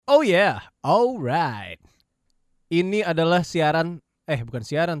Oh yeah, alright. Ini adalah bukan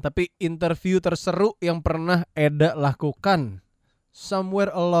siaran, tapi interview terseru yang pernah Eda lakukan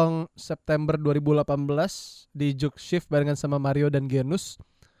somewhere along September 2018 di Juke Shift barengan sama Mario dan Genus.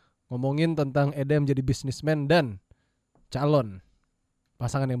 Ngomongin tentang Eda yang menjadi businessman dan calon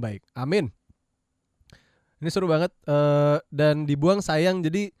pasangan yang baik. Amin. Ini seru banget dan dibuang sayang,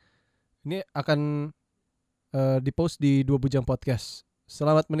 jadi ini akan di-post di Duobudjang Podcast.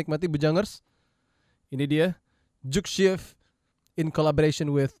 Selamat menikmati Bujangers. Ini dia Juke Shift in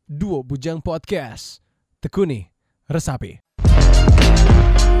collaboration with Duobudjang Podcast. Tekuni, resapi.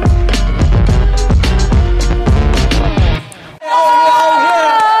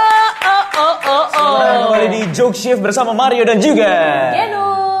 Kembali di Juke Shift bersama Mario dan juga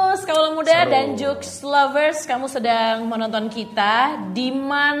Genus, kaula muda dan Jukes lovers, kamu sedang menonton kita di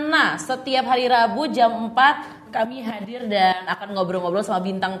mana setiap hari Rabu jam 4 kami hadir dan akan ngobrol-ngobrol sama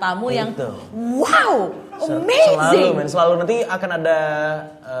bintang tamu yang wow, amazing. Selalu nanti akan ada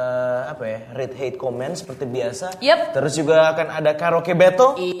read hate comment seperti biasa. Yep. Terus juga akan ada karaoke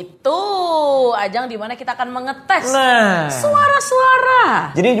battle. Itu ajang di mana kita akan mengetes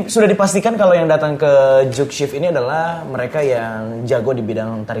suara-suara. Jadi sudah dipastikan kalau yang datang ke Juke Shift ini adalah mereka yang jago di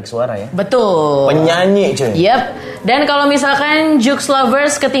bidang tarik suara ya. Betul. Penyanyi cuy. Yep. Dan kalau misalkan Jukes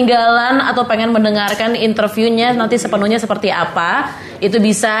lovers ketinggalan atau pengen mendengarkan interviewnya nanti sepenuhnya seperti apa, itu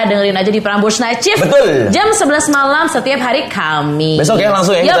bisa dengerin aja di Prambors Night Shift. Betul. Jam 11 malam setiap hari Kamis. Besok ya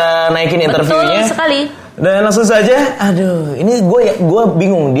langsung ya kita naikin interviewnya. Betul sekali. Dan langsung saja, ini gue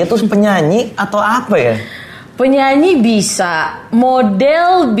bingung, dia tuh penyanyi atau apa ya? Penyanyi bisa,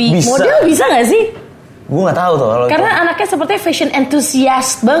 model bisa nggak sih? Gue nggak tahu tuh kalau karena itu. Anaknya seperti fashion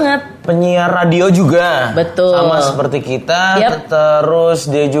enthusiast banget. Penyiar radio juga. Betul. Sama seperti kita. Yep. Terus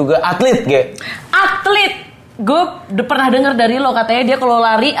dia juga atlet, Atlet. Gue udah pernah dengar dari lo katanya dia kalau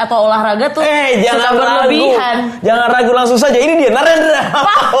lari atau olahraga tuh jangan suka berlebihan. Jangan ragu, langsung saja. Ini dia Narendra.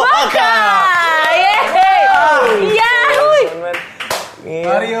 Maka.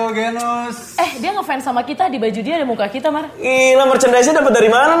 Mario Genus. Dia ngefans sama kita, di baju dia ada muka kita, Mar. Gila, merchandise-nya dapat dari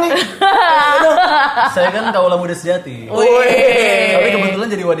mana nih? Saya kan kaula muda sejati. Tapi kebetulan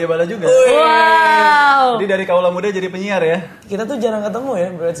jadi wadia bala juga. Wow. Jadi dari kaula muda jadi penyiar ya. Kita tuh jarang ketemu ya,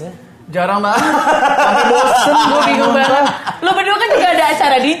 berarti. Jarang banget. Sampai bosen, gue bingung banget. Lo berdua kan juga ada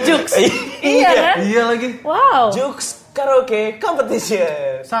acara di Jukes. Iya kan? Iya lagi. Wow. Jukes Karaoke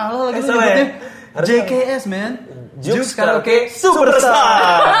Competition. Salah lagi Salah nyebutnya. ya? JKS man. Jukes Karaoke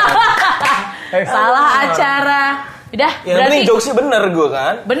Superstar. Salah acara. Udah, Yang berarti penting jokesnya bener gue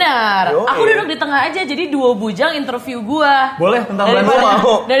kan. benar. Yo, Aku duduk di tengah aja, jadi duo bujang interview gue. Boleh tentang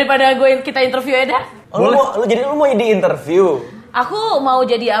Bandung. Daripada kita interview Eda. Lu mau di interview. Aku mau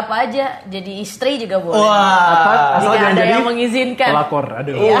jadi apa aja, jadi istri juga boleh. Wah, asal jika jangan ada jadi yang mengizinkan. pelakor,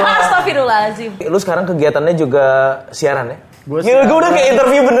 aduh. Ya, astagfirullahaladzim. Lu sekarang kegiatannya juga siaran ya? Gua Gila, gue udah kayak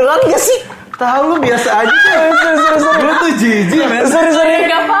interview beneran gak sih? Tahu lu biasa aja. Gue tuh jijik man. Sorry.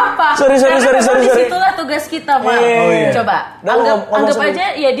 Gak apa-apa. Sorry. Disitulah tugas kita, Mar. Iya. Coba, Ngomong anggap sendiri. aja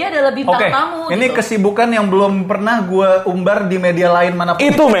ya dia adalah bintang Oke, tamu. ini gitu. kesibukan yang belum pernah gue umbar di media lain manapun.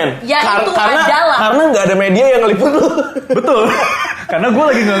 Itu men. Ya, itu adalah. Karena gak ada media yang ngeliput lu. Betul. Karena gue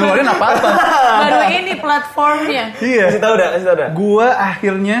lagi gak ngeluarin apa-apa. Baru ini platformnya. Iya. Kasih tau dah. Gue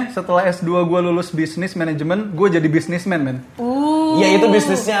akhirnya setelah S2 gue lulus bisnis manajemen, gue jadi bisnismen men. Ya itu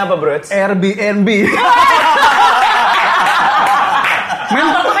bisnisnya apa bro? Airbnb. Men,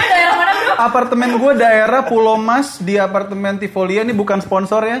 Apartemen daerah mana, Bro? apartemen gue daerah Pulau Mas di apartemen Tivolia. Ini bukan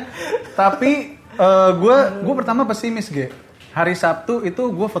sponsor ya. Tapi gue pertama pesimis Hari Sabtu itu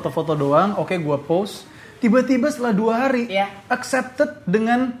gue foto-foto doang. Oke, gue post. Tiba-tiba setelah 2 hari accepted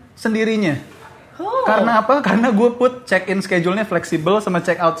dengan sendirinya. Karena apa? Karena gue put check-in schedule-nya fleksibel sama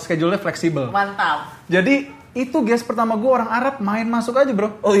check-out schedule-nya fleksibel. Mantap. Jadi itu guys pertama gue orang Arab main masuk aja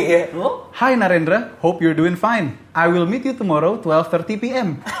bro. Oh iya. Hi Narendra, hope you're doing fine. I will meet you tomorrow 12:30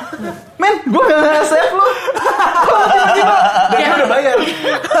 p.m. Men, gue gak nge-save lu. Tiba-tiba dan gue udah bayar.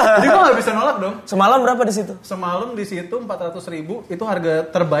 Jadi gue gak bisa nolak dong. Semalam berapa di situ? Semalam di situ 400.000 itu harga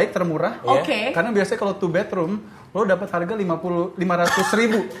terbaik termurah. Oke. Karena biasanya kalau 2 bedroom lo dapat harga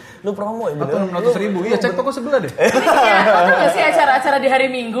 500.000. Lu promo ya Atau 600.000. Iya, cek toko sebelah deh. Tahu nggak sih acara-acara di hari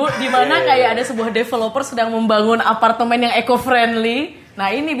Minggu di mana kayak ada sebuah developer sedang membangun apartemen yang eco-friendly. Nah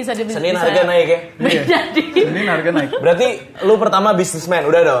ini bisa Senin harga naik ya? Menjadi. Ini harga naik. Berarti lu pertama bisnismen,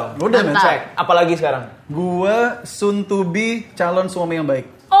 udah dong? Udah men, Mantap. cek. Apalagi sekarang? Gua soon to be calon suami yang baik.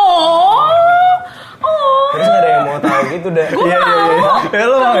 Oh. Terus gak ada yang mau tahu gitu dah. Gue mau. Ya,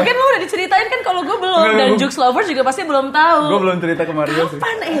 lu mau. Mungkin lu udah diceritain ceritain kan kalau gue belum. Enggak, Dan gua- Jux Lovers juga pasti belum tahu. Gue belum cerita ke Mario sih.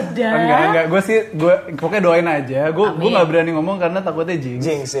 Kapan Eda? Enggak. Gue pokoknya doain aja. Gue Amin. nggak berani ngomong karena takutnya jinx.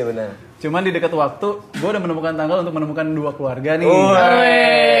 Jinx sih benar. Cuman di dekat waktu, gue udah menemukan tanggal untuk menemukan 2 keluarga nih.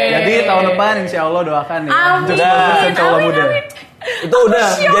 Wih. Jadi tahun depan insya Allah doakan ya. Amin. Jux Lovers dan Cowok Amin, Muda. amin. Itu udah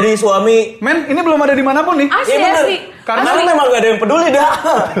jadi suami. Men, ini belum ada dimanapun nih. Asli, Iya, bener. asli. Karena memang gak ada yang peduli dah.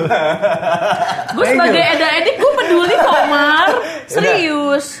 Gue Thank sebagai you. Eda Edik gue peduli kok, Mar.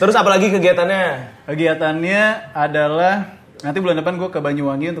 Serius. Terus apalagi kegiatannya? Kegiatannya adalah nanti bulan depan gue ke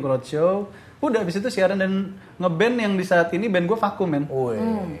Banyuwangi untuk roadshow. Udah abis itu siaran dan ngeband yang di saat ini band gue vakum men.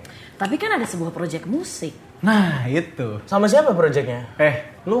 Tapi kan ada sebuah proyek musik. Nah itu. Sama siapa proyeknya?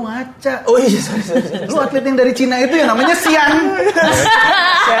 Lu ngaca. Oh iya, sorry. Lu atlet yang dari Cina itu yang namanya Sian.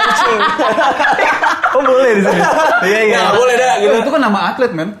 Searching. Oh boleh di sini. Iya. Nggak boleh dah, gitu. Itu kan nama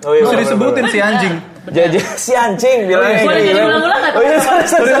atlet men. Oh, iya, Bisa boleh, disebutin boleh. si anjing. Jadi si anjing bilangnya. Boleh jadi ulang-ulang nggak? Oh iya,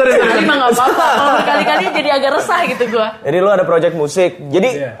 sorry. Tapi mah nggak apa-apa. Kalau berkali-kali jadi agak resah gitu gue. Jadi lu ada project musik. Jadi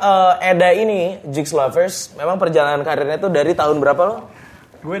Iya. Eda ini, Jux Lovers, memang perjalanan karirnya tuh dari tahun berapa lo?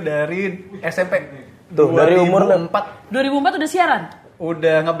 Gue dari SMP. Tuh, dari umur 2004 2004 udah siaran?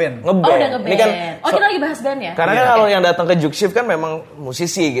 udah ngeband. Ngeband. Oh udah ngeband. Ini kan, Kita lagi bahas band ya? karena kan kalau yang datang ke Jux Shift kan memang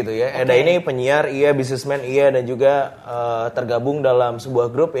musisi gitu ya. Eda ini penyiar, iya, businessman, iya, dan juga tergabung dalam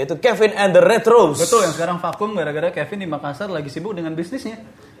sebuah grup yaitu Kevin and the Retros. Betul, yang sekarang vakum gara-gara Kevin di Makassar lagi sibuk dengan bisnisnya.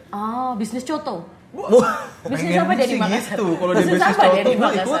 Oh, bisnis coto. Wah, Bisnis apa dia di Makassar? Gitu. Kalau dia bisnis apa dia coto di gue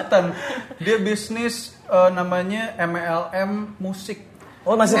Makassar? ikutan. Dia bisnis namanya MLM Musik.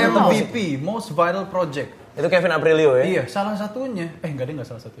 Oh, masih tetap musik. MVP, Most Viral Project. Itu Kevin Aprilio ya? Iya, salah satunya. Enggak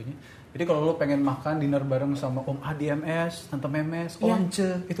salah satunya. Jadi kalau lo pengen makan dinner bareng sama Om ADMS, Tante Memes, Iya. Once,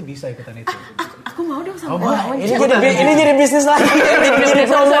 itu bisa ikutan itu. Aku mau dong sama Oh, Om Ini jadi bisnis lagi, jadi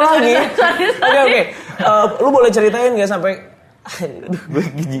promo lagi. Oke. Lu boleh ceritain nggak sampai aduh, gue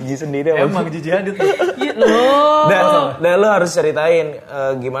jijik sendiri. Emang Gigi Hadid tuh. Loh. Dan lu harus ceritain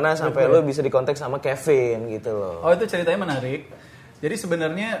gimana sampai lu bisa dikontak sama Kevin gitu loh. Oh, itu ceritanya menarik. Jadi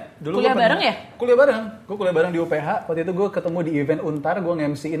sebenarnya dulu Kuliah gua bareng ya? Kuliah bareng. Gue kuliah bareng di UPH. Waktu itu gue ketemu di event Untar, gue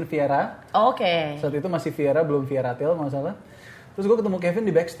nge-MC-in Viera. Oke. Saat itu masih Viera, belum Vieratel nggak salah. Terus gue ketemu Kevin di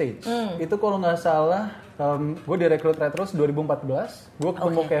backstage. Itu kalau nggak salah, gue direkrut Retros 2014. Gue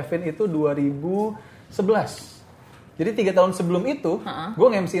ketemu Kevin itu 2011. Jadi 3 tahun sebelum itu, gue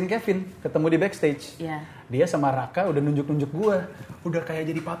nge-MC-in Kevin, ketemu di backstage. Iya. Dia sama Raka udah nunjuk-nunjuk gue. Udah kayak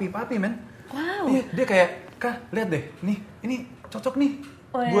jadi papi-papi, men. Wow. Iya, dia kayak, Kak, lihat deh, nih, ini cocok nih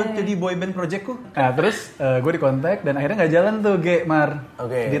buat jadi boyband projectku. Nah, terus gue dikontak dan akhirnya nggak jalan tuh, Mar.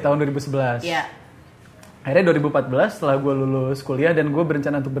 Oke. Di tahun 2011. Iya. Akhirnya 2014 setelah gue lulus kuliah dan gue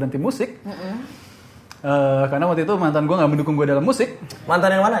berencana untuk berhenti musik. Karena waktu itu mantan gue nggak mendukung gue dalam musik.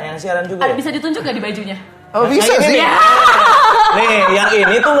 Mantan yang mana? Yang siaran juga Ada ya? bisa ditunjuk gak di bajunya? Oh, bisa Yang sih. ini nih. Nih, yang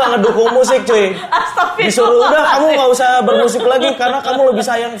ini tuh nggak ngedukung musik, cuy. Astagfirullah. Disuruh udah kamu nggak usah bermusik lagi karena kamu lebih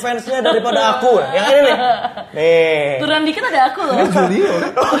sayang fansnya daripada aku. Yang ini nih. Nih. Turun dikit ada aku loh. Julio.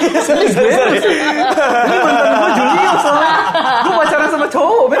 Oh iya, serius. Ini mantan gue Julio soalnya. Gue pacaran sama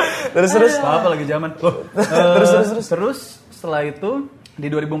cowok, men. Terus. Apa lagi zaman? Loh. Terus setelah itu di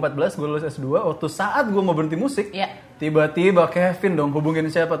 2014 gue lulus S2. Waktu saat gue mau berhenti musik, Iya. tiba-tiba Kevin dong hubungin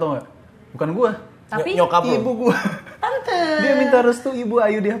siapa tau nggak? Bukan gue. Tapi Nyokap lu. Ibu gue. tante. Dia minta restu Ibu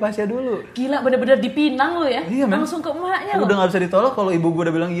Ayu Diah Pasya dulu. Gila bener-bener dipinang lo ya. Iya, men. Langsung ke emaknya lo. Udah gak bisa ditolak kalau ibu gue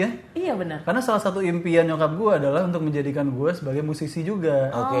udah bilang iya. Iya benar. Karena salah satu impian nyokap gue adalah untuk menjadikan gue sebagai musisi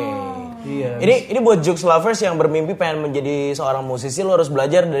juga. Oke. Iya. Ini buat Jux Lovers yang bermimpi pengen menjadi seorang musisi, lo harus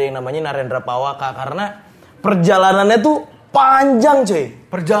belajar dari yang namanya Narendra Pawaka karena perjalanannya tuh panjang, cuy.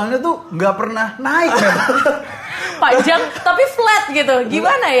 Perjalanannya tuh nggak pernah naik, men. Panjang tapi flat gitu.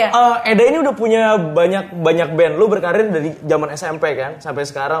 Gimana ya? Eda ini udah punya banyak band. Lu berkarir dari zaman SMP kan sampai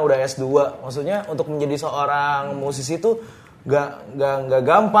sekarang udah S2. Maksudnya untuk menjadi seorang musisi itu gak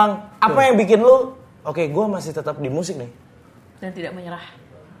gampang. Apa yang bikin lu oke, gue masih tetap di musik nih? Dan tidak menyerah.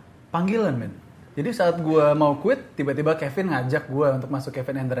 Panggilan, men. Jadi saat gue mau quit, tiba-tiba Kevin ngajak gue untuk masuk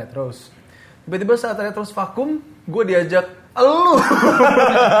Kevin and the Retros. Tiba-tiba saat Retros vakum, gue diajak elu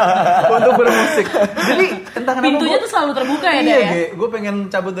untuk bermusik. Jadi entah kenapa Pintunya tuh selalu terbuka ya, iya, Dah, ya? gue pengen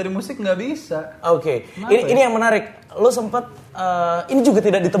cabut dari musik nggak bisa. Oke. Ini yang menarik. Lu sempat ini juga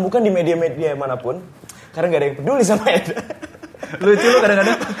tidak ditemukan di media-media manapun karena gak ada yang peduli sama Eda. Lucu lu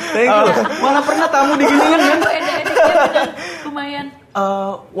kadang-kadang. Thank you. Mana pernah tamu diginiin kan? Aku enak-enak lumayan.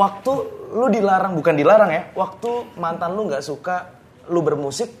 Waktu lu dilarang, bukan dilarang ya, waktu mantan lu nggak suka lu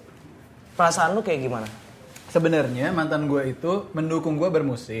bermusik, perasaan lu kayak gimana? Sebenarnya mantan gue itu mendukung gue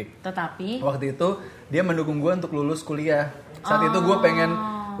bermusik. Tetapi Waktu itu dia mendukung gue untuk lulus kuliah. Saat itu gue pengen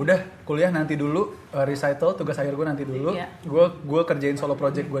Udah kuliah nanti dulu, recital tugas akhir gue nanti dulu. Iya. Gue kerjain solo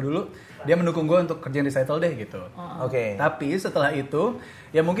project gue dulu. Dia mendukung gue untuk kerjain recital deh gitu. Oke. Tapi setelah itu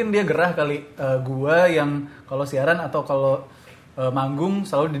ya mungkin dia gerah kali gue yang kalau siaran atau kalau manggung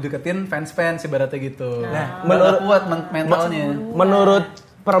selalu dideketin fans ibaratnya gitu. Nah, menurut kuat mentalnya. Menurut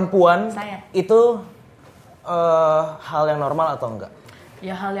perempuan Saya. itu hal yang normal atau enggak?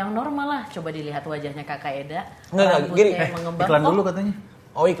 Ya hal yang normal lah. Coba dilihat wajahnya Kakak Eda. Enggak, gini. Rambutnya mengembang. Iklan dulu katanya.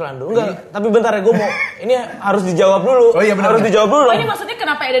 Oh iklan dulu? Enggak, tapi bentar ya gue mau, ini harus dijawab dulu. Oh iya benar. Harus dijawab dulu Oh dong. ini maksudnya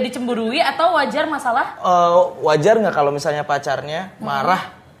kenapa Eda dicemburui atau wajar masalah? Wajar nggak kalau misalnya pacarnya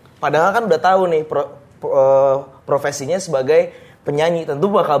marah? Padahal kan udah tahu nih profesinya sebagai penyanyi, tentu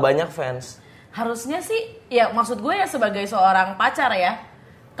bakal banyak fans. Harusnya sih, ya maksud gue ya sebagai seorang pacar ya.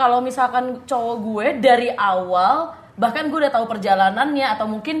 Kalau misalkan cowok gue dari awal, bahkan gue udah tahu perjalanannya atau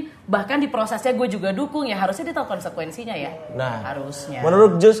mungkin bahkan di prosesnya gue juga dukung ya, harusnya dia tahu konsekuensinya ya. Nah, harusnya.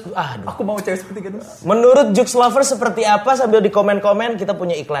 menurut Jux, Aku mau cewek seperti gitu. menurut Jux Lover seperti apa? Sambil di komen-komen kita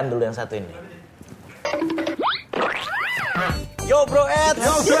punya iklan dulu yang satu ini. Yo bro Ed.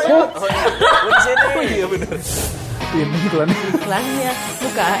 Yo bro Ed. Di sini. Oh iya benar. Ini iklannya. Iklannya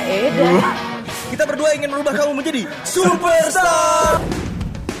muka Eda. Kita berdua ingin merubah kamu menjadi superstar.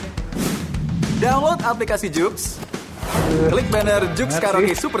 Download aplikasi Jux, klik banner Jux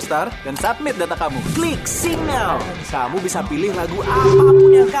Karaoke Superstar, dan submit data kamu. Klik signal. Kamu bisa pilih lagu apapun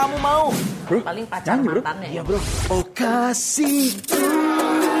yang kamu mau. Paling pacar mantannya. Iya bro. Oh kasihku.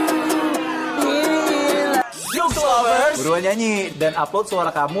 Jux Lovers. Buruan nyanyi dan upload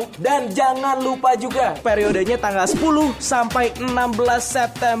suara kamu. Dan jangan lupa juga periodenya tanggal 10 sampai 16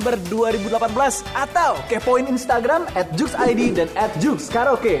 September 2018 atau Kepoin Instagram @JuxID dan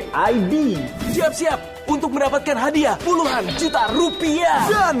 @JuxKaraokeID. siap-siap untuk mendapatkan hadiah puluhan juta rupiah.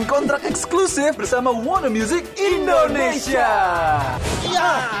 Dan kontrak eksklusif bersama Warner Music Indonesia.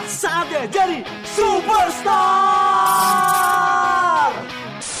 Ya, saatnya jadi superstar.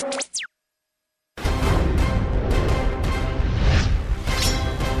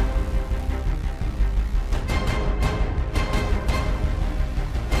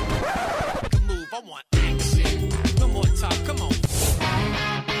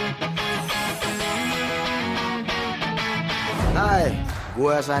 Hai,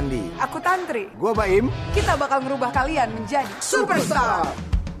 gua Sandi. Aku Tantri. Gua Baim. Kita bakal ngerubah kalian menjadi superstar.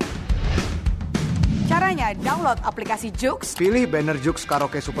 Caranya download aplikasi Jux. Pilih banner Jux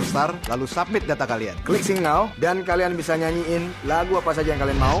Karaoke Superstar, lalu submit data kalian. Klik sing now, dan kalian bisa nyanyiin lagu apa saja yang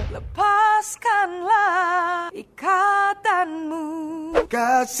kalian mau. Lepaskanlah ikatanmu.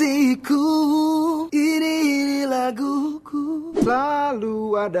 Kasihku, ini laguku.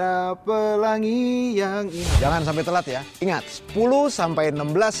 Selalu ada pelangi yang indah. Jangan sampai telat ya. Ingat, 10 sampai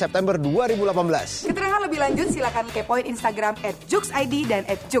 16 September 2018. Keterangan lebih lanjut silakan kepoin Instagram @JuxID dan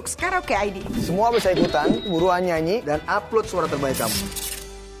 @JuxKaraokeID. Semua bisa ikutan, buruan nyanyi, dan upload suara terbaik kamu.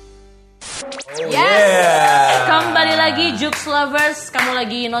 Yes. Kembali lagi Jux Lovers, kamu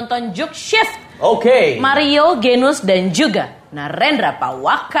lagi nonton Jux Shift. Oke. Mario, Genus dan juga Narendra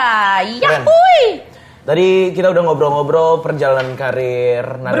Pawaka. Yahui. Tadi kita udah ngobrol-ngobrol perjalanan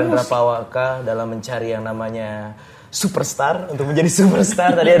karir Narendra Pawaka dalam mencari yang namanya superstar, untuk menjadi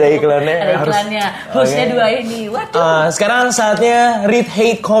superstar. Tadi ada iklannya. Ada iklannya. Hostnya dua ini. Waduh. Sekarang saatnya read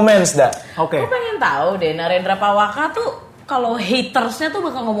hate comments, dah. Oke. Gue pengen tahu deh Narendra Pawaka tuh kalau hatersnya tuh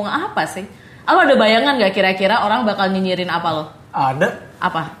bakal ngomong apa sih? Lo ada bayangan gak kira-kira orang bakal nyinyirin apa lo? Ada.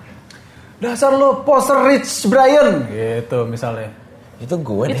 Apa? Dasar lo poser Rich Brian. Gitu misalnya. Itu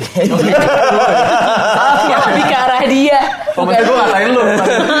gue deh. Ya, lebih ke arah dia. Komentar gue ngatain lo.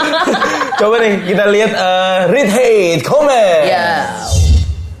 Coba nih kita lihat read hate comment. Ya.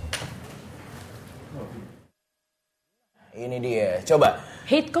 Ini dia. Coba.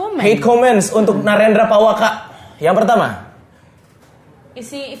 Hate comment. Hate comments untuk Narendra Pawaka. Yang pertama.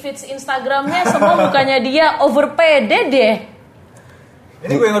 Isi feeds Instagramnya semua mukanya dia over pede deh.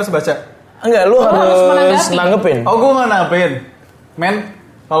 Ini gue yang harus baca. Enggak, lu harus menanggapi. nanggepin. Oh, gue nggak napin. Men,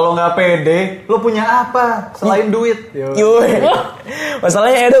 kalau nggak pede, lo punya apa selain duit? Yoi.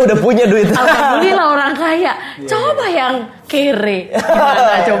 Masalahnya Eda udah punya duit. Alhamdulillah orang kaya. Coba yang kere.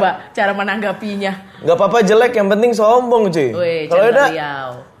 Gimana coba cara menanggapinya? Gak apa-apa jelek, yang penting sombong cuy. Weh, Kalau Eda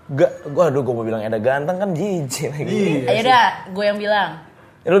Riau. gue mau bilang Eda ganteng kan jijik lagi. Ayo dah, gue yang bilang.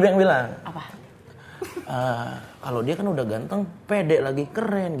 Lu yang bilang. Apa? Kalau dia kan udah ganteng, pede lagi,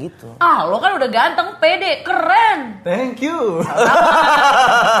 keren gitu. Ah, lo kan udah ganteng, pede, keren. Thank you.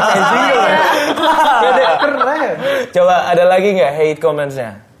 Ya. Pede keren. Coba ada lagi nggak hate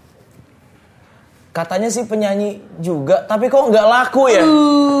comments-nya? Katanya sih penyanyi juga, tapi kok nggak laku ya?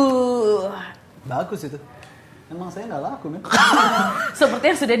 Bagus itu. Emang saya nggak laku, men. Seperti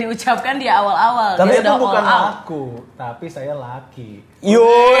yang sudah diucapkan di awal-awal. Tapi Dia itu sudah bukan all out. Laku, tapi saya laki.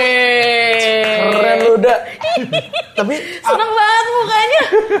 Yoi, keren lu dah. Tapi Seneng banget mukanya.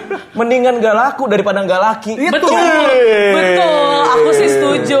 mendingan gak laku daripada gak laki. Betul, betul. Aku sih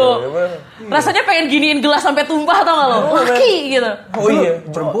setuju. Rasanya pengen giniin gelas sampai tumpah tau gak lo? Laki gitu. Oh iya,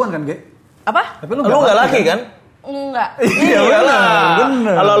 Perempuan kan, Ge? Apa? Tapi lu lu gak laki kan? Enggak. Iyalah.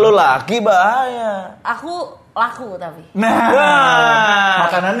 bener. Kalau lu laki bahaya. Aku laku tapi. Nah,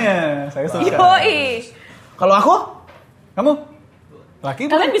 Makanannya saya suka. Yoi. kalau aku? Kamu? Laki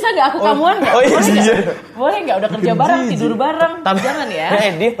Kalian bisa gak aku kamuan gak? Oh iya, Boleh iya. nggak? Boleh gak? Udah kerja bareng, tidur bareng. Jangan ya.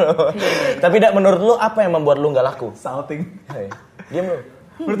 Diam. Tapi Dak, menurut lu apa yang membuat lu gak laku? Salting. Hei, diam lu.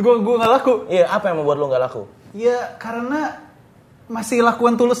 Menurut gue nggak laku. Iya, apa yang membuat lu gak laku? Ya karena masih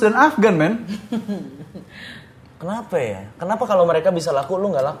lakuan Tulus dan Afgan, men. Kenapa ya? Kenapa kalau mereka bisa laku, lu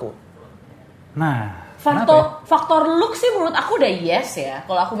gak laku? Nah, kenapa ya? Faktor look sih menurut aku udah yes ya.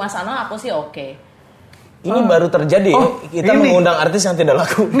 Kalau aku Mas Anang aku sih oke. Ini baru terjadi Oh, kita ini. mengundang artis yang tidak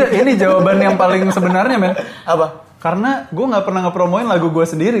laku. Enggak, ini jawaban yang paling sebenarnya, men. Apa? Karena gue nggak pernah ngepromoin lagu gue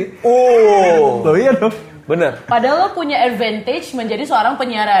sendiri. Oh, Loh iya dong. bener. Padahal lo punya advantage menjadi seorang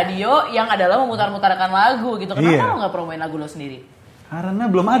penyiar radio yang adalah memutar-mutarkan lagu gitu. Kenapa Iya. lo nggak promoin lagu lo sendiri? Karena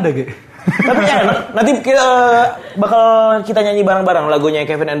belum ada, Ge. Tapi enak. Nanti kita bakal kita nyanyi bareng-bareng lagunya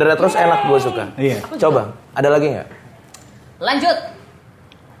Kevin Andrea terus enak, gue suka. Iya. Coba, ada lagi nggak? Lanjut.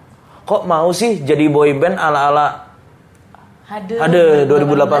 Kok mau sih jadi boyband ala-ala Ada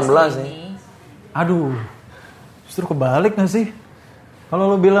 2018 nih. Aduh, justru kebalik gak sih? Kalau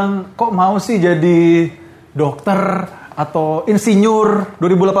lo bilang, kok mau sih jadi dokter atau insinyur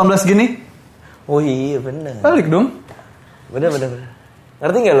 2018 gini? Oh iya bener. Balik dong. Bener.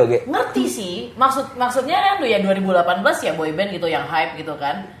 Ngerti nggak lo, Ge? Ngerti sih, maksudnya kan tuh ya 2018 ya boyband gitu yang hype gitu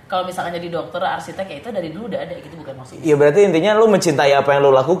kan. Kalau misalkan jadi dokter, arsitek ya itu dari dulu udah ada gitu bukan maksudnya. Iya berarti intinya lo mencintai apa yang lo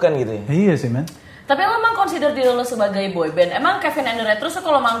lakukan gitu ya? Iya sih, men. Tapi lo emang consider diri lo sebagai boyband? Emang Kevin and the Retros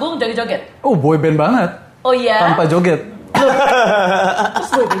kalau manggung joget-joget? Oh, boyband banget. Oh iya? Tanpa joget. Terus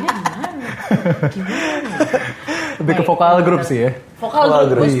boybandnya gimana? Lebih ke vokal grup sih ya. Vokal Vokal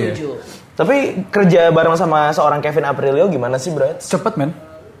grup, gue grup, setuju. Tapi kerja bareng sama seorang Kevin Aprilio gimana sih, bro? Cepet, men.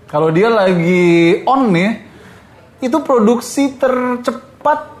 Kalau dia lagi on nih, itu produksi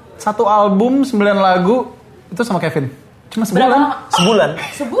tercepat satu album 9 lagu itu sama Kevin. Cuma Berapa sebulan. lama? Sebulan?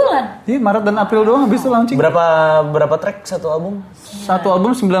 Sebulan? Iya, Maret dan April doang habis itu launching. Berapa track satu album? Satu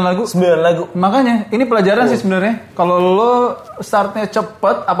album 9 lagu. 9 lagu. Makanya ini pelajaran sih sebenarnya. Kalau lo startnya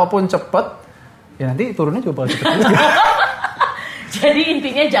cepet, apapun cepet, ya nanti turunnya juga bakal cepet juga. Jadi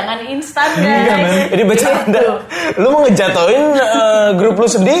intinya jangan instan Iya, men. guys. Jadi bercanda. Lu mau ngejatoin grup lu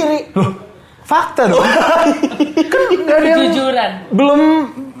sendiri. Loh, fakta dong. Kan nggak ada yang Kejujuran. belum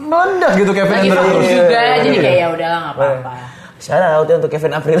meledak gitu Kevin Lagi Andrea. vakum Iya, juga, iya, jadi iya. kayak ya udahlah nggak apa-apa. Shout out ya untuk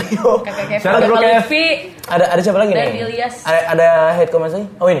Kevin Aprilio. Kakak Kevin, Shout out, bro, Kakak Kev. Lutfi. Ada siapa lagi Dan nih? Ilyas. Ada head comment lagi?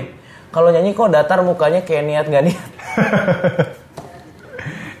 Oh ini. Kalau nyanyi kok datar mukanya kayak niat gak niat.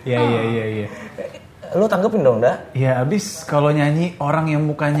 Iya. Lu tanggepin dong, dah. Ya abis kalau nyanyi orang yang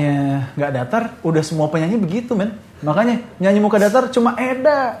mukanya nggak datar, udah semua penyanyi begitu, men. Makanya nyanyi muka datar cuma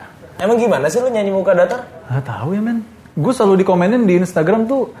Eda. Emang gimana sih lu nyanyi muka datar? Nggak tahu ya, men. Gue selalu dikomenin di Instagram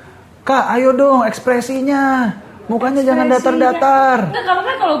tuh, Kak, ayo dong ekspresinya. Mukanya jangan datar-datar. Nggak,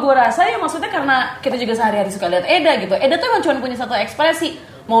 karena kalau gue rasa ya maksudnya karena kita juga sehari-hari suka lihat Eda gitu. Eda tuh emang cuma punya satu ekspresi.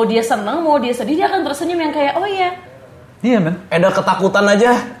 Mau dia seneng, mau dia sedih, dia akan tersenyum yang kayak, oh iya. Iya, men. Ada ketakutan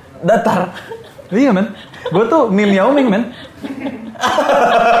aja datar. Iya, men. Gue tuh Mim Yao Ming, men.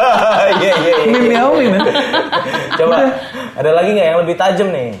 Iya. Mim Yao Ming, men. Coba, ada lagi nggak yang lebih tajam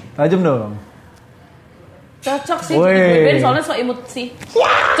nih? Tajam dong. Cocok sih Woi. jadi boyband soalnya so imut sih.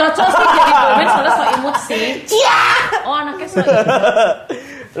 Cocok sih jadi boyband soalnya so imut sih. Oh anaknya so imut.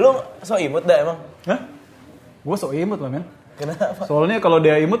 Lu so imut dah emang? Hah? Gue sok imut lah, men. Kenapa? Soalnya kalau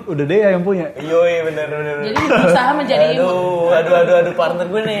dia imut, udah dia yang punya. Yoi, bener. Jadi berusaha menjadi imut. Aduh, partner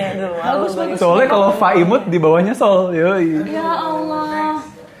gue nih. Aduh, malu Bagus, gue. bagus. Soalnya kalau Fa imut, di bawahnya Sol. Yoi. Ya Allah.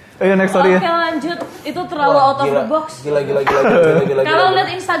 Ayo next story Oke ya. lanjut. Itu terlalu out of the box. Gila. Kalau lihat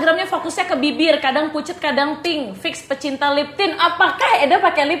Instagramnya fokusnya ke bibir, kadang pucet, kadang pink. Fix pecinta lip tint. Apakah Eda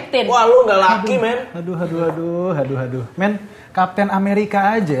pakai lip tint? Wah, lu nggak laki, men. Aduh. Men, Kapten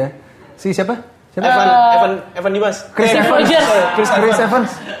Amerika aja. Si siapa? Evan Dimas. Chris Steve Evans. Rogers. Chris Evans.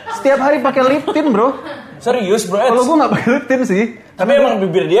 Setiap hari pakai lip tint, bro. Serius, bro. Kalau gue nggak pakai lip tint sih. Tapi emang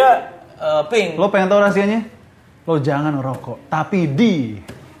bibir dia pink. Lo pengen tahu rahasianya? Lo jangan ngerokok, tapi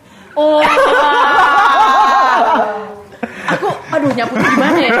Oh. Aduh nyapu tuh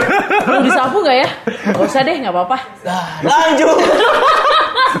gimana ya? Belum disapu gak ya? Gak usah deh, gak apa-apa. Lanjut.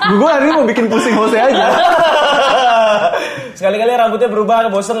 Gue hari ini mau bikin pusing Jose aja. Sekali-kali rambutnya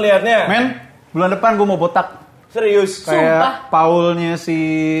berubah, bosen liatnya. Men, bulan depan gue mau botak. Serius. Kayak Paulnya si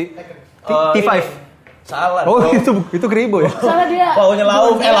T5. Ini. Salah. Oh, itu Kribo ya? Salah dia. Paunya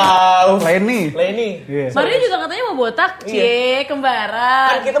Lauf. Lenny. Iya. Mario juga katanya mau botak. Cie,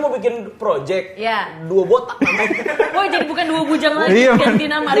 kembaran. Kan kita mau bikin project. Ya. Dua botak namanya. Oh, jadi bukan dua bujang lagi. Iya, Ganti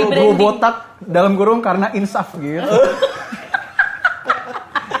nama gue rebranding. botak dalam kurung karena insaf gitu.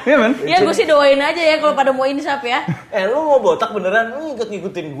 Iya men? Ya gue sih doain aja ya kalau pada mau insaf ya. Lu mau botak beneran? Lu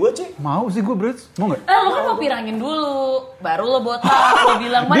ngikutin gue cuy. Mau sih gue Brits, mau gak? Lo kan mau pirangin dulu, baru lo botak. Lo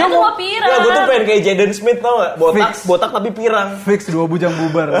bilang mana tuh mau pirang. Ya gue tuh pengen kayak Jaden Smith tau gak? Botak tapi pirang. Fix 2 bujang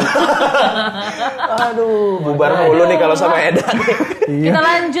bubar. Aduh, bubar mulu nih kalau sama Eda. Kita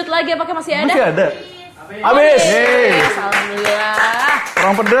lanjut lagi, apakah masih ada? Masih ada. Habis. Alhamdulillah.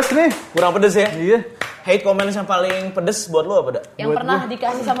 Kurang pedas nih. Kurang pedes ya? Iya. Hate comments yang paling pedes buat lu apa, Dak? Yang pernah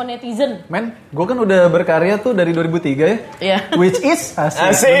dikasih sama netizen. Men, gue kan udah berkarya tuh dari 2003 ya. Iya. Which is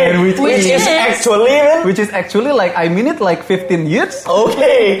Asik. Which is actually, man. Which is actually like I mean it like 15 years.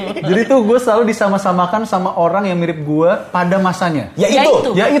 Oke. Jadi tuh gue selalu disama-samakan sama orang yang mirip gue pada masanya.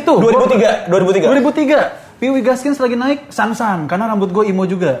 Yaitu. 2003. Piwi Gaskins lagi naik Sansan karena rambut gue imo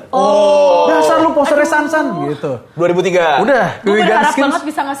juga. Oh. Dasar lu posternya Sansan gitu. 2003. Udah, Gue Piwi berharap Gaskins. banget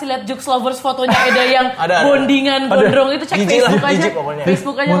bisa ngasih lihat Jux Lovers fotonya Eda yang Ada. bondingan gondrong itu, cek Jijik lah, Facebook aja. jijik pokoknya.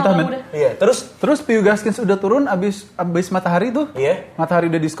 Facebook aja Muntah, nggak men. mau udah. Iya, terus Terus Piwi Gaskins udah turun abis matahari tuh. Iya. Matahari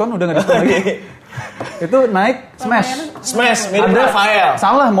udah diskon, udah gak diskon lagi. Itu naik Smash. Smash mirip Rafael.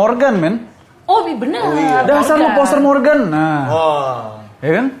 Salah Morgan men. Oh bener. Dasar lu poster Morgan. Nah, Oh.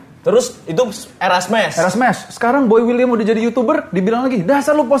 ya kan? Terus itu era Smash. Era Smash. Sekarang Boy William udah jadi YouTuber, dibilang lagi,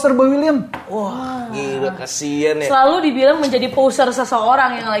 dasar lu poster Boy William. Wah, gila kasihan ya. Selalu dibilang menjadi poser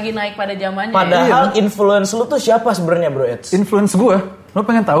seseorang yang lagi naik pada zamannya. Padahal influence lu tuh siapa sebenarnya, Bro Eds? Influence gue, lu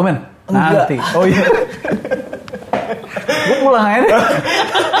pengen tahu men? Enggak. Nanti. Oh iya. Gue pulang aja deh.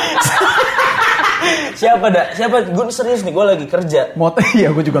 Siapa, Dak? Siapa? Gue serius nih, gue lagi kerja. Iya,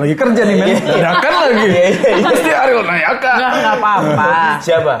 gue juga lagi kerja nih men. Dadakan lagi. Pasti Ariel Nayaka. Nggak apa-apa.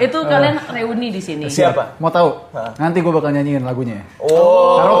 Siapa? Itu kalian reuni di sini. Siapa? Mau tahu? Nanti gue bakal nyanyiin lagunya.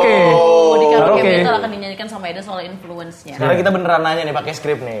 Oh. Karaoke. Oh, di karaoke Karaoke. itu akan dinyanyikan sama Eda soal influence-nya. Sekarang kita beneran nanya nih pakai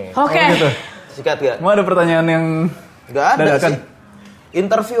skrip nih. Oke. Oh, gitu. Sikat gak? Mau ada pertanyaan yang Gak ada dadakan? sih.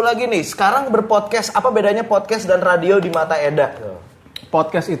 Interview lagi nih. Sekarang berpodcast, apa bedanya podcast dan radio di mata Eda?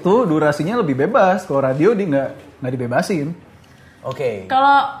 Podcast itu durasinya lebih bebas. Kalau radio di nggak dibebasin. Oke.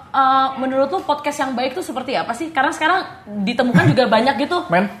 Kalau menurut lu podcast yang baik tuh seperti apa sih? Karena sekarang ditemukan juga banyak gitu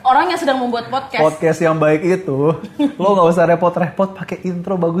Men. orang yang sedang membuat podcast. Podcast yang baik itu, lo nggak usah repot-repot pakai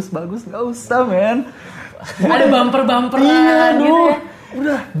intro bagus-bagus, nggak usah men. Ada bumper-bumperan Iya, gitu aduh. ya.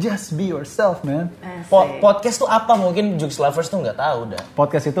 Udah, just be yourself man. Podcast tuh apa? Mungkin Jux Lovers tuh nggak tahu dah.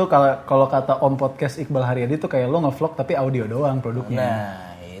 Podcast itu kalau kata Om Podcast Iqbal Haryadi itu kayak lo ngevlog tapi audio doang produknya.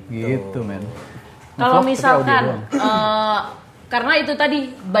 Nah, itu. Gitu men. Kalau Ngevlog tapi audio misalkan doang. karena itu tadi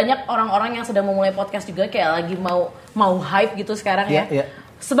banyak orang-orang yang sedang memulai podcast juga kayak lagi mau hype gitu sekarang ya. Iya, iya.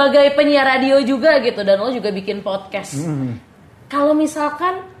 Sebagai penyiar radio juga gitu dan lo juga bikin podcast. Kalau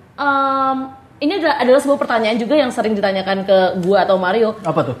misalkan ini adalah sebuah pertanyaan juga yang sering ditanyakan ke gua atau Mario.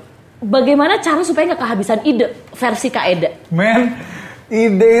 Apa tuh? Bagaimana cara supaya nggak kehabisan ide versi Kak Eda? Men,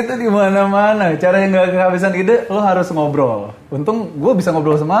 ide itu di mana-mana. Cara yang nggak kehabisan ide, lo harus ngobrol. Untung gue bisa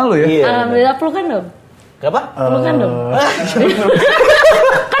ngobrol sama lo ya. Iya. Alhamdulillah pelukan dong. Kenapa? Pelukan dong.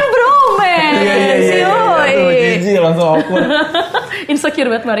 Kan bromen. Iya. Aduh, jijik langsung awkward. Insecure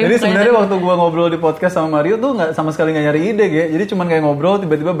banget Mario. Jadi sebenarnya waktu gue ngobrol di podcast sama Mario tuh nggak sama sekali nggak nyari ide, Ge. Jadi cuman kayak ngobrol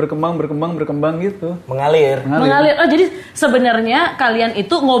tiba-tiba berkembang gitu. Mengalir. mengalir. Oh jadi sebenarnya kalian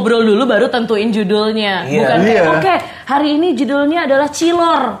itu ngobrol dulu baru tentuin judulnya. Iya. Bukan kayak Iya. oke, hari ini judulnya adalah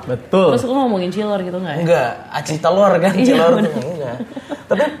cilor. Betul. Terus lu ngomongin cilor gitu nggak ya? Enggak, aci telur kan, Iya, cilor bener. tuh enggak.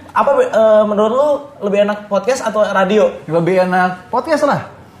 Tapi apa menurut lu lebih enak podcast atau radio? Lebih enak podcast lah.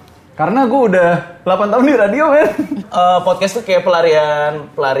 Karena gue udah 8 tahun di radio, men. Podcast tuh kayak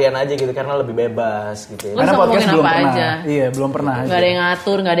pelarian aja gitu karena lebih bebas gitu ya. Lo Karena bisa podcast ngomongin belum apa pernah. aja. Iya, belum pernah aja. Nggak ada yang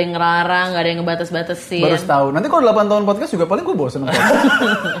ngatur, nggak ada yang ngelarang, nggak ada yang ngebatas-batasin. Baru setahun. Nanti kalau 8 tahun podcast juga paling gue bosen.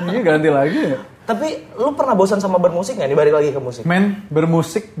 Ini ganti lagi ya. Tapi lu pernah bosan sama bermusik nggak nih balik lagi ke musik? Men,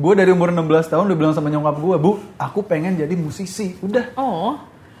 bermusik. Gue dari umur 16 tahun udah bilang sama nyokap gue, Bu, aku pengen jadi musisi. Udah. Oh.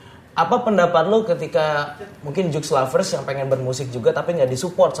 Apa pendapat lu ketika mungkin Jux Lovers yang pengen bermusik juga tapi nggak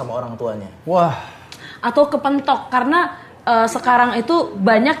disupport sama orang tuanya? Wah. Atau kepentok karena sekarang itu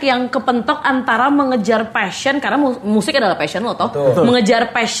banyak yang kepentok antara mengejar passion karena musik adalah passion lo toh. Betul.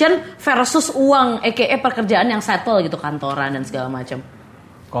 Mengejar passion versus uang aka pekerjaan yang settle gitu kantoran dan segala macam.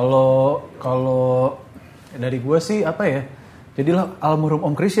 Kalau dari gue sih apa ya? Jadilah almarhum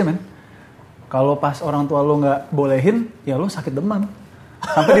Om Krisya, men. Kalau pas orang tua lo nggak bolehin, ya lo sakit demam.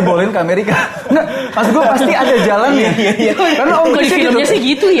 Sampai dibolehin ke Amerika. Nggak, pas gue pasti ada jalannya. Iya. Karena om Kalau di filmnya sih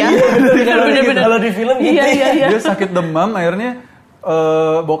gitu ya. Bener-bener. Kalau di film gitu. Iya. Dia sakit demam, akhirnya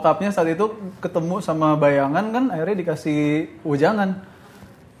bokapnya saat itu ketemu sama bayangan kan, akhirnya dikasih ujangan.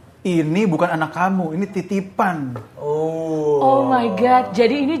 Ini bukan anak kamu, ini titipan. Oh my god.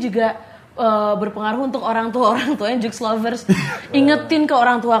 Jadi ini juga berpengaruh untuk orang tua yang Jux Lovers. Ingetin ke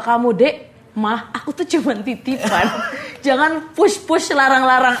orang tua kamu, Dek, Mah, aku tuh cuman titipan. Jangan push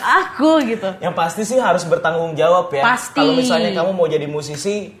larang-larang aku gitu. Yang pasti sih harus bertanggung jawab ya. Pasti. Kalau misalnya kamu mau jadi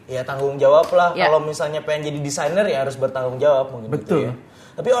musisi, ya tanggung jawab lah. Ya. Kalau misalnya pengen jadi desainer, ya harus bertanggung jawab mungkin. Betul. Gitu ya.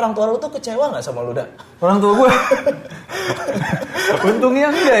 Tapi orang tua lu tuh kecewa nggak sama lu, Da? Orang tua gue.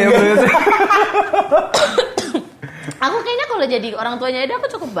 Untungnya enggak ya, Bro. Aku kayaknya kalau jadi orang tuanya Eda aku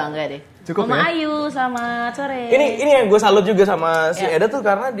cukup bangga deh. Cukup Mama ya? Ayu sama Core. Ini yang gue salut juga sama si Ya. Eda tuh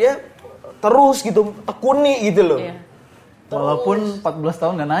karena dia terus gitu, tekuni gitu loh. Iya. Walaupun 14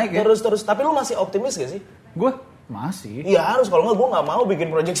 tahun gak naik ya. Terus. Tapi lu masih optimis gak sih? Gue masih. Iya harus, kalau nggak gue nggak mau bikin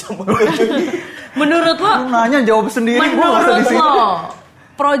project sama lu. Menurut lo, Lu nanya jawab sendiri, gue gak usah di menurut sini. lo,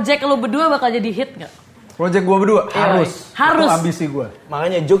 project lo berdua bakal jadi hit nggak? Project gue berdua harus. Harus. Itu ambisi gue.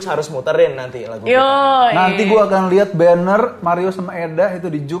 Makanya Jux harus muterin nanti lagu Yo. kita. Nanti gue akan lihat banner Mario sama Eda itu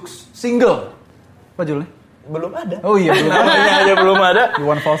di Jux single. Apa judulnya? Belum ada. Oh iya, belum ada. Namanya aja belum ada.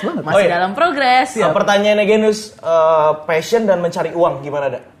 Iwan Fals banget. Masih iya. dalam progres. Pertanyaannya Genus, passion dan mencari uang gimana,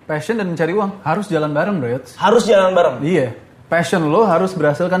 Da? Passion dan mencari uang harus jalan bareng, bro. Harus jalan bareng. Iya. Passion lo harus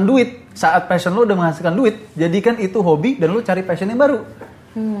berhasilkan duit. Saat passion lo udah menghasilkan duit, jadikan itu hobi dan lo cari passion yang baru.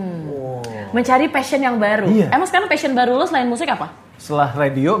 Mencari passion yang baru. Iya. Emang sekarang passion baru lo selain musik apa? Setelah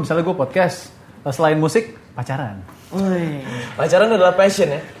radio, misalnya gue podcast. Selain musik, pacaran. Pacaran adalah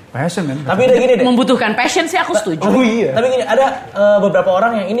passion ya. Passion kan? Tapi udah gini deh. Membutuhkan passion sih aku setuju. Oh iya. Tapi gini, ada beberapa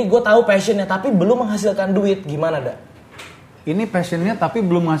orang yang ini gue tahu passionnya tapi belum menghasilkan duit. Gimana, Da? Ini passionnya tapi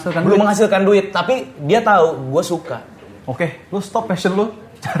belum menghasilkan Belum duit. menghasilkan duit, tapi dia tahu gue suka. Oke, lo stop passion lo.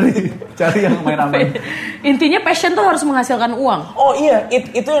 Cari yang main aman. Intinya passion tuh harus menghasilkan uang. Oh iya,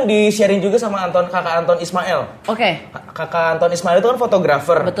 itu yang di-sharing juga sama kakak Anton Ismail. Oke. Kakak Anton Ismail itu kan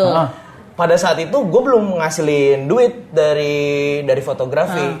fotografer. Betul. Pada saat itu gue belum ngasilin duit dari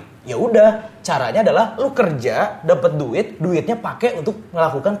fotografi. Ya udah, caranya adalah lu kerja, dapat duitnya pakai untuk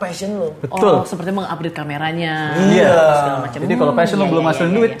melakukan passion lu. Betul. Oh, seperti mengupgrade kameranya. Iya. Segala macam. Jadi kalau passion lo Iya, belum iya, ngasilin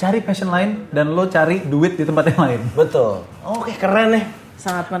iya, duit, iya. cari passion lain dan lo cari duit di tempat yang lain. Betul. Oke, keren nih.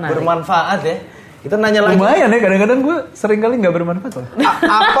 Sangat menarik. Bermanfaat ya. Kita nanya lagi. Lumayan ya, kadang-kadang gue sering kali nggak bermanfaat loh.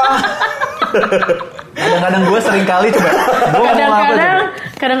 Apa? Kadang-kadang gue sering kali coba. Gue ngomong apa coba?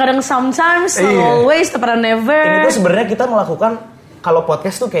 Kadang-kadang sometimes, Iya. always, tapi never. Ini tuh sebenarnya kita melakukan kalau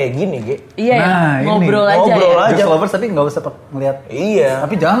podcast tuh kayak gini, Ge. Iya, ya. Nah, ini. Ngobrol aja Ngobrol ya. aja. Just lovers tapi nggak usah ngeliat. Iya.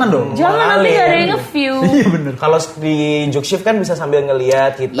 Tapi jangan dong. Jangan nanti Mengalir. gak ada yang nge-view. Iya bener. Kalau di Juk Shift kan bisa sambil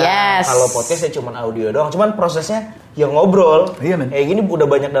ngeliat kita. Yes. Kalau podcast ya cuma audio doang. Cuman prosesnya ya ngobrol. Iya, men. Kayak gini udah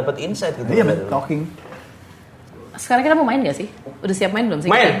banyak dapat insight gitu. Iya men, talking. Sekarang kita mau main gak sih? Udah siap main belum sih?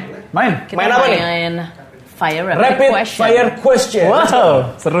 Main. Main. Kita Main apa nih? main Fire Rapid question. fire question.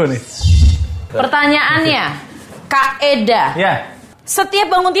 Wow, seru nih. Pertanyaannya, Kak Eda. Ya,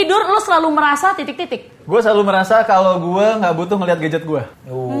 Setiap bangun tidur lo selalu merasa titik-titik. gue selalu merasa kalau gue nggak butuh ngeliat gadget gue.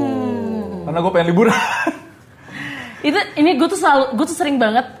 Karena gue pengen liburan. Ini gue tuh sering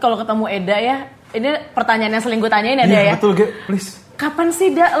banget kalau ketemu Eda ya. Ini pertanyaan yang sering gue tanyain Eda Iya ya. betul, Ge. Please. Kapan sih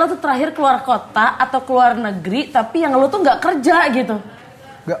Da lo tuh terakhir keluar kota atau keluar negeri tapi yang lo tuh nggak kerja gitu?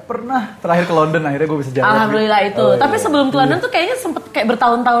 Gak pernah. Terakhir ke London akhirnya gue bisa jawab. Alhamdulillah itu. Oh, iya. Tapi sebelum ke London tuh kayaknya sempet kayak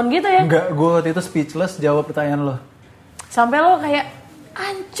bertahun-tahun gitu ya. Enggak, gue waktu itu speechless jawab pertanyaan lo. Sampai lo kayak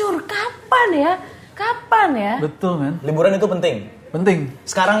hancur. Kapan ya? Kapan ya? Betul, men. Liburan itu penting. Penting.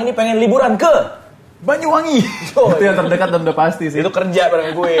 Sekarang ini pengen liburan ke Banyuwangi. Oh, Itu yang terdekat dan udah pasti sih. itu kerja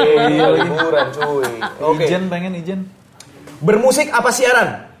bareng gue. Liburan cuy. Oke. Ijen pengen ijen. Bermusik apa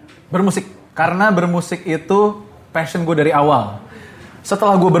siaran? Bermusik. Karena bermusik itu passion gue dari awal.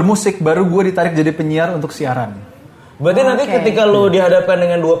 Setelah gue bermusik, baru gue ditarik jadi penyiar untuk siaran. Berarti nanti Oke. ketika lo dihadapkan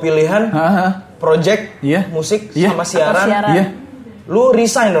dengan dua pilihan, project, Iya. musik Iya. sama siaran, Atau siaran. Iya. lu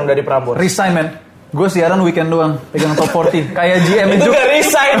resign dong dari Prambors. Resign, men. Gue siaran weekend doang, pegang top 40. Kayak GM Itu Juk. gak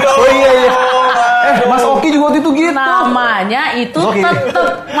resign dong. Oh iya, iya. Mas Oki juga waktu itu gitu. Namanya itu Oke. tetep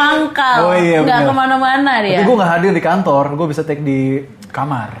mangkal. Oh iya, Nggak benar. kemana-mana dia. Tapi gue gak hadir di kantor, gue bisa take di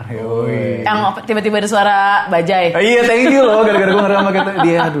kamar. Yoi. Yang tiba-tiba ada suara bajai. Iya, thank you loh, gara-gara gue ngerekam pakai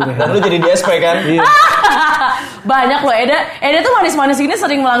dia. Aduh, Dan lu jadi DSP kan? Iya. Banyak loh Eda tuh manis-manis gini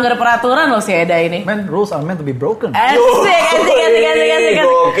sering melanggar peraturan loh si Eda ini. Man, rules are meant to be broken. Asik.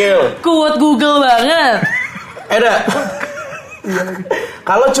 Gokil. Quote Google banget. Eda.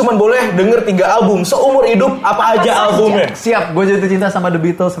 Kalau cuman boleh denger 3 album seumur hidup, apa aja albumnya? Siap, gue jatuh cinta sama The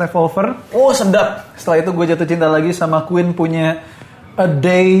Beatles Revolver. Oh, sedap. Setelah itu gue jatuh cinta lagi sama Queen punya A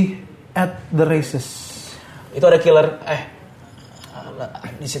Day at the Races. Itu ada killer.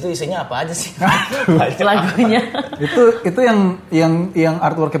 Di situ isinya apa aja sih? Lagunya. Itu yang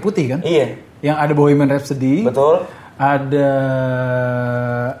artworknya putih kan? Iya. Yang ada Bohemian Rhapsody. Betul. Ada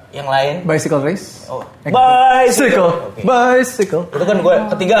Yang lain? Bicycle Race. Oh. Bicycle. Okay. Bicycle. Itu kan gue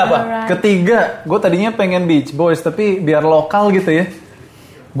ketiga apa? Ketiga, gue tadinya pengen Beach Boys tapi biar lokal gitu ya.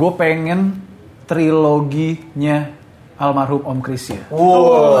 Gue pengen triloginya almarhum Om Chris ya.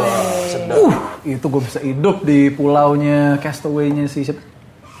 Wow. Sedap. Itu gue bisa hidup di pulaunya Castaway-nya si siapa?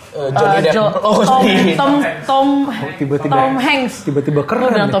 Johnny Depp. Tom Tiba-tiba Tom Hanks. Tiba-tiba Lu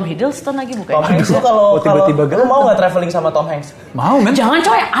keren. bilang ya. Tom Hiddleston lagi bukan? Tom Hanks tuh kalau tiba-tiba lu mau nggak traveling sama Tom Hanks? Mau men? Jangan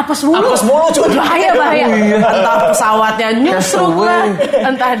coy, apes mulu. Apes mulu, cuy. Bahaya. Oh, iya. Entah pesawatnya nyusruk lah,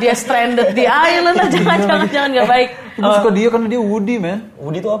 entah dia stranded di island lah, jangan nggak baik. Gue suka dia karena dia Woody men.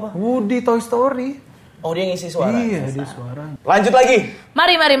 Woody itu apa? Woody Toy Story. Oh, dia ngisi suara. Iya dia suara. Lanjut lagi.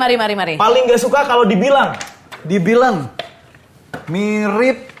 Mari. Paling gak suka kalau dibilang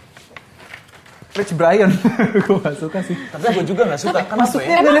mirip Rich Brian. Gue gak suka sih. Tapi gue juga gak suka. Kenapa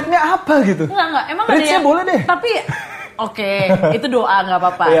Maksudnya miripnya apa gitu? Enggak, emang ada Rich-nya yang boleh deh. Tapi oke, itu doa nggak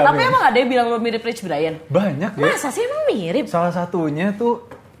apa-apa. Iya, Tapi emang ada yang bilang lo mirip Rich Brian? Banyak ya. Masa sih emang mirip? Salah satunya tuh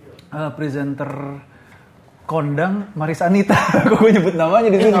presenter kondang Marisa Anita. Gue nyebut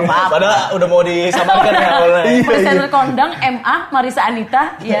namanya di sini. Padahal udah mau disamarkan ya oleh. Presenter kondang MA Marisa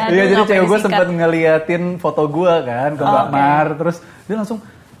Anita. Ya, Iya, jadi cewek gue disingkat. sempat ngeliatin foto gue kan ke Mbak Mar, terus dia langsung,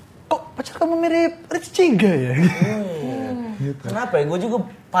 kok pacar kamu mirip Rich Ciga ya? Gitu. Kenapa ya? Gue juga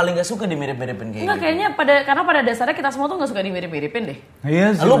paling gak suka dimirip-miripin kayak Enggak, gitu. kayaknya karena pada dasarnya kita semua tuh nggak suka dimirip-miripin deh.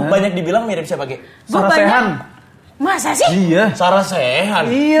 Iya sih. Lu man. banyak dibilang mirip siapa, Ki? Gua Sarah banyak- Sehan. Masa sih? Iya. Sarah Sehan.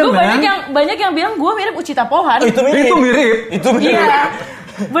 Iya, Gue man. banyak yang bilang gue mirip Ucita Pohan. Oh, itu mirip. Itu mirip. Iya.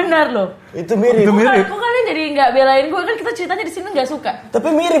 Benar loh. Itu mirip. Itu mirip. Kok kalian jadi nggak belain gue, kan kita ceritanya di sini nggak suka. Tapi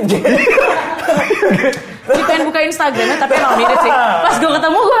mirip, Ki. Gue pengen buka Instagramnya tapi emang mirip sih. Pas gue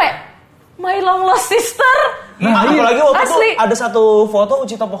ketemu gue kayak my long lost sister. Nah, apalagi waktu Asli. itu ada satu foto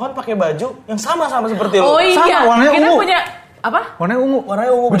Ucita Pohan pakai baju yang sama seperti lo. Oh iya. Sama, warnanya Kita ungu. punya apa? Warnanya ungu.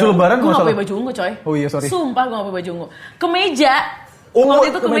 Warnanya ungu. Baju lebaran Gue gue gak salah. pakai baju ungu coy. Oh iya, sorry. Sumpah gue gak pakai baju ungu. Kemeja. Ungu, Waktu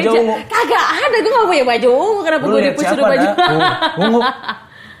itu kemeja kemeja. ungu. Kagak ada, gue gak punya baju ungu. Kenapa Lu gue liat disuruh siapa, baju? Ungu.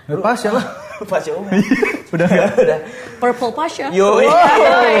 Ya, pas ya lah. Pas ya ungu. Udah gak? Udah. Purple Pasha. Yo.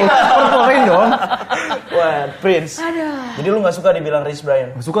 Purple Rain dong. Wah, Prince. Aduh. Jadi lu gak suka dibilang Rich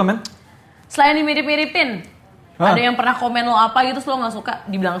Brian? Gak suka men. Selain dimirip-miripin, Hah? ada yang pernah komen lo apa gitu, terus lo gak suka?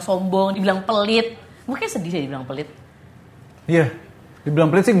 Dibilang sombong, dibilang pelit. Mungkin sedih sih dibilang pelit. Iya.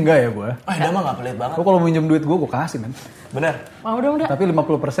 Dibilang pelit sih enggak ya gue. Dia mah gak pelit banget. Gue kalau minjem duit gue kasih men. Bener. Mau udah. Tapi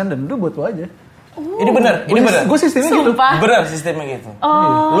 50% dan udah buat lo aja. Ini bener. Ini bener. Gue sistemnya gitu. Sumpah. Bener sistemnya gitu.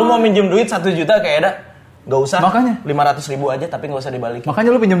 Oh. Lu mau minjem duit 1 juta kayak Eda, gak usah. Makanya. 500.000 aja tapi gak usah dibalikin. Makanya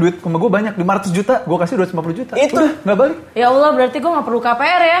lu pinjam duit sama gue banyak. 500 juta, gue kasih 250 juta. Itu. Udah, gak balik. Ya Allah, berarti gue gak perlu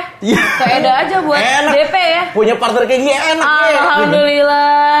KPR ya. Iya. Ke Eda aja buat Enak. DP ya. Punya partner kayak gini enak ya.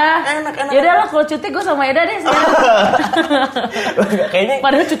 Alhamdulillah. Enak. Yaudah lah, kalau cuti gue sama Eda deh sekarang. Kayaknya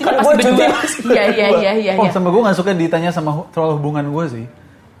Padahal cutinya kan pas gua berdua. cuti. Iya. Oh, sama gue gak suka ditanya sama soal hubungan gue sih.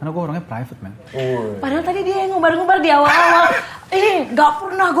 Karena gue orangnya private, man. Padahal tadi dia yang ngumbar-ngumbar di awal-awal. Ini gak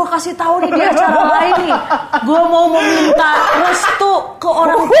pernah gue kasih tahu nih di acara lain nih. Gue mau meminta restu ke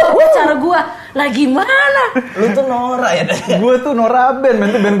orang tua pacar gue. Lah gimana? Lu tuh Nora ya. Gue tuh Nora Band, man.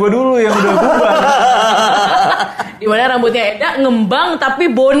 Itu band gue dulu yang udah bubar. Dimana rambutnya Eda ngembang tapi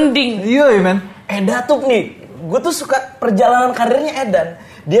bonding. Iya, man. Eda tuh nih, gue tuh suka perjalanan karirnya Edan.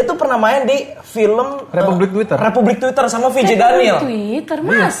 Dia tuh pernah main di film Republik Twitter. Republik Twitter sama VJ Daniel. Twitter,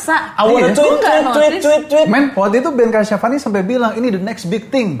 masa? I wanna Iya. tweet. Men, waktu itu Ben Kasyafani sampai bilang, ini the next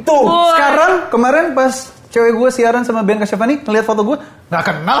big thing. Tuh. Wah. Sekarang, kemarin pas cewek gue siaran sama Ben Kasyafani, ngeliat foto gue, gak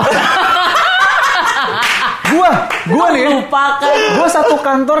kenal. Gue nih, Lupakan. gue satu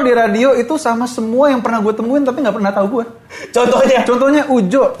kantor di radio itu sama semua yang pernah gue temuin tapi gak pernah tahu gue. Contohnya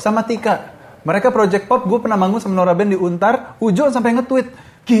Ujo sama Tika. Mereka project pop, gue pernah manggung sama Nora Band di Untar. Ujo sampai nge-tweet,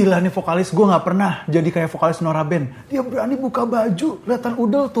 gila nih vokalis, gue gak pernah jadi kayak vokalis Nora Band. Dia berani buka baju, kelihatan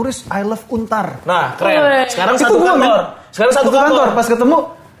udel, tulis I love Untar. Nah, keren. Sekarang Itu satu gua, kantor. men. Sekarang satu kantor. Pas ketemu,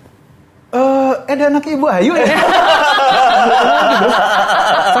 ada anak Ibu Ayu ya?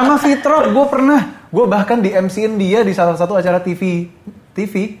 Sama Fitrop, gue pernah. Gue bahkan di MC-in dia di salah satu acara TV.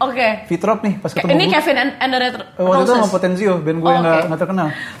 Oke. Fitrop nih, pas ketemu Ini gue. Kevin and the Red Waktu itu sama Roses. Potenzio, band gue yang Oke. gak terkenal.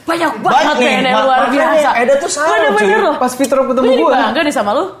 Banyak banget nih, band yang luar makanya biasa. Eda tuh sama, Bener-bener cuy. loh. Pas Fitrop ketemu Gue jadi gue, bangga nih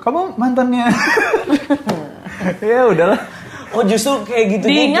sama lu. kamu mantannya. Ya udahlah. Oh justru kayak gitu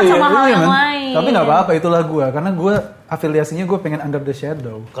Diingat gitu sama ya. hal Iya, yang man. lain. Tapi nggak apa-apa, itulah gue. Karena gue afiliasinya gue pengen under the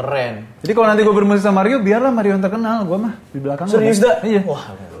shadow. Keren. Jadi kalau nanti gue bermusik sama Mario, biarlah Mario yang terkenal. Gue mah di belakang. Serius lo, dah? Iya.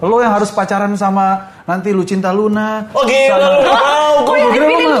 Wah. Lo yang harus pacaran sama nanti lu cinta Luna. Oh gila lu gak mau. Kok yang kira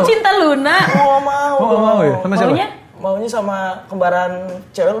lo dipilih mau. Cinta Luna? Gua mau. Oh, nggak mau ya? Sama siapa? Maunya? Maunya sama kembaran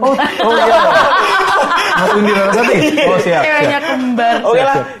cewek lu. Oh iya. Ngakuin di Larasati? Oh siap. Ceweknya siap. kembar. Oke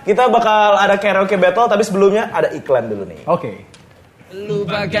lah, kita bakal ada karaoke battle, tapi sebelumnya ada iklan dulu nih. Oke.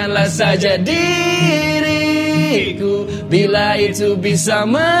 Lupakanlah saja diriku bila itu bisa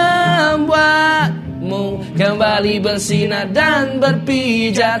membuatmu kembali bersinar dan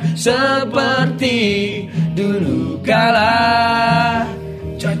berpijar seperti dulu kala.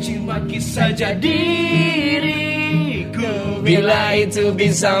 Caci maki saja diriku bila itu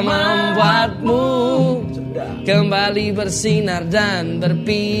bisa membuatmu kembali bersinar dan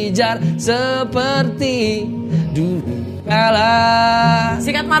berpijar seperti dulu kala.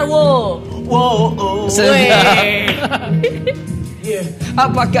 Sikat Marwo. Sedap.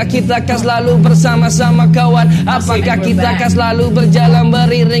 Apakah kita akan selalu bersama-sama kawan? Apakah kita akan selalu berjalan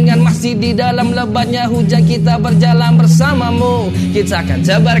beriringan? Masih di dalam lebatnya hujan kita berjalan bersamamu. Kita akan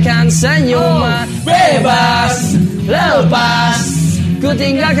tebarkan senyuman bebas, lepas. Ku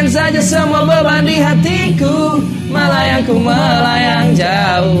tinggalkan saja semua beban di hatiku. Melayangku melayang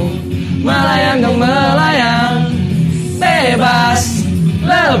jauh, melayang kau melayang. Bebas,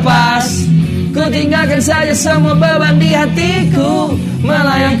 lepas. Ku tinggalkan saja semua beban di hatiku.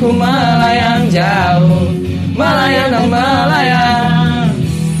 Melayangku melayang jauh, melayang dan melayang.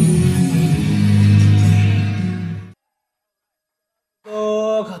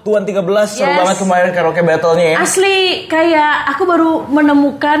 Tuan 13 seru Yes. banget kemarin karaoke battle-nya ya. Asli kayak aku baru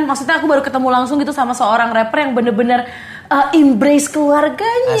menemukan, maksudnya aku baru ketemu langsung gitu sama seorang rapper yang bener-bener embrace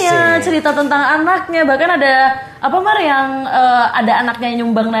keluarganya, Asik. cerita tentang anaknya, bahkan ada apa Mar yang ada anaknya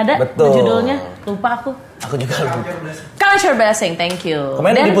nyumbang nada. Betul. Judulnya lupa aku. Aku juga lupa. Culture Blessing, thank you.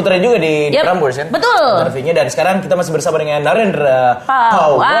 Kemarin diputerin juga di Yep, Prambors kan? betul. Interviewnya, dan sekarang kita masih bersama dengan Narendra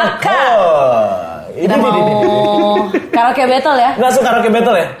Pawaka. Kita mau karaoke battle ya? Langsung karaoke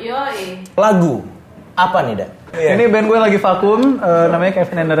battle ya? Yoi. Lagu apa nih, Da? Ini band gue lagi vakum, namanya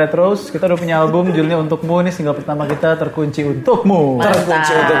Kevin and the Retros. Kita udah punya album judulnya Untukmu. Ini single pertama kita, Terkunci Untukmu.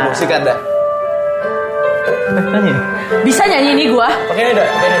 Terkunci untuk musik, Da. Nyanyi? Bisa nyanyi ini gua? Pakai ini, Da.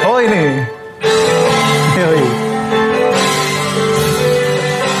 Pakai ini. Oh ini. Yoi.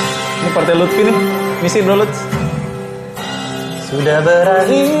 Ini partai Lutfi nih. Misi bro Lutz. Sudah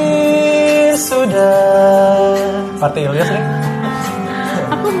berakhir, sudah. Partai Ilyas nih.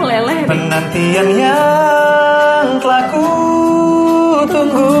 Aku meleleh nih. Penantian yang telah ku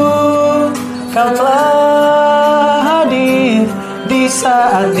tunggu, kau telah hadir di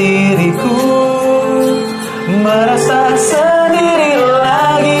saat diriku merasa sendiri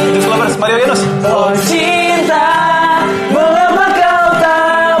lagi. Mario Yunus. Oh cinta, mengapa kau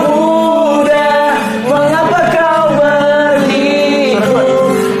tak mudah? Mengapa kau berliku?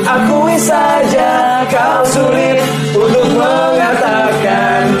 Akui saja kau sulit untuk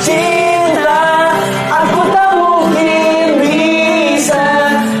mengatakan cinta. Aku tak mungkin bisa,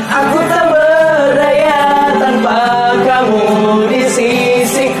 aku tak berdaya tanpa kamu di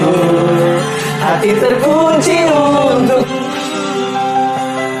sisiku. Hati terkunci untuk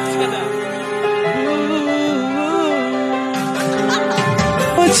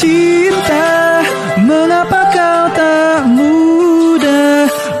Cinta, mengapa kau tak mudah?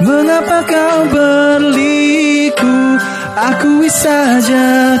 Mengapa kau berliku? Akui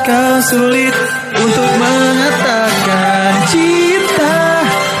saja kau sulit untuk mengatakan cinta.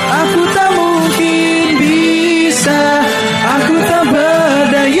 Aku tak mungkin bisa, aku tak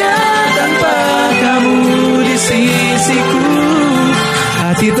berdaya tanpa kamu di sisiku.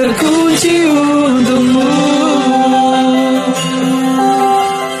 Hati terkunci untukmu.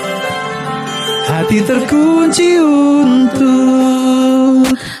 Hati terkunci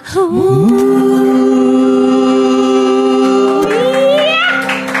untuk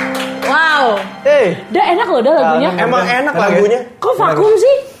Wow. Udah enak loh dah lagunya. emang enak lagunya. Kok vakum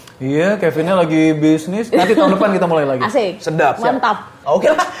sih? Iya, Kevinnya lagi bisnis. Nanti tahun depan kita mulai lagi. Asik. Sedap. Mantap. Oke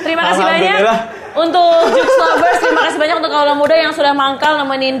lah. Terima kasih banyak Alhamdulillah. untuk Jux Lovers. Terima kasih banyak untuk kaula muda yang sudah mangkal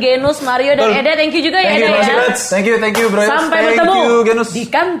nemenin Genus, Mario, dan Betul. Eda. Thank you juga ya Thank you, Eda makasih ya. banget. Thank you bro. Sampai Thank bertemu you, Genus. di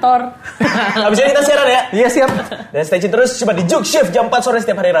kantor. Abis ini kita siaran ya. Iya siap. Dan stay tune terus cuma di Jux Shift jam 4 sore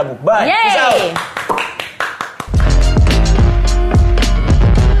setiap hari Rabu. Bye. Peace out. Yeay.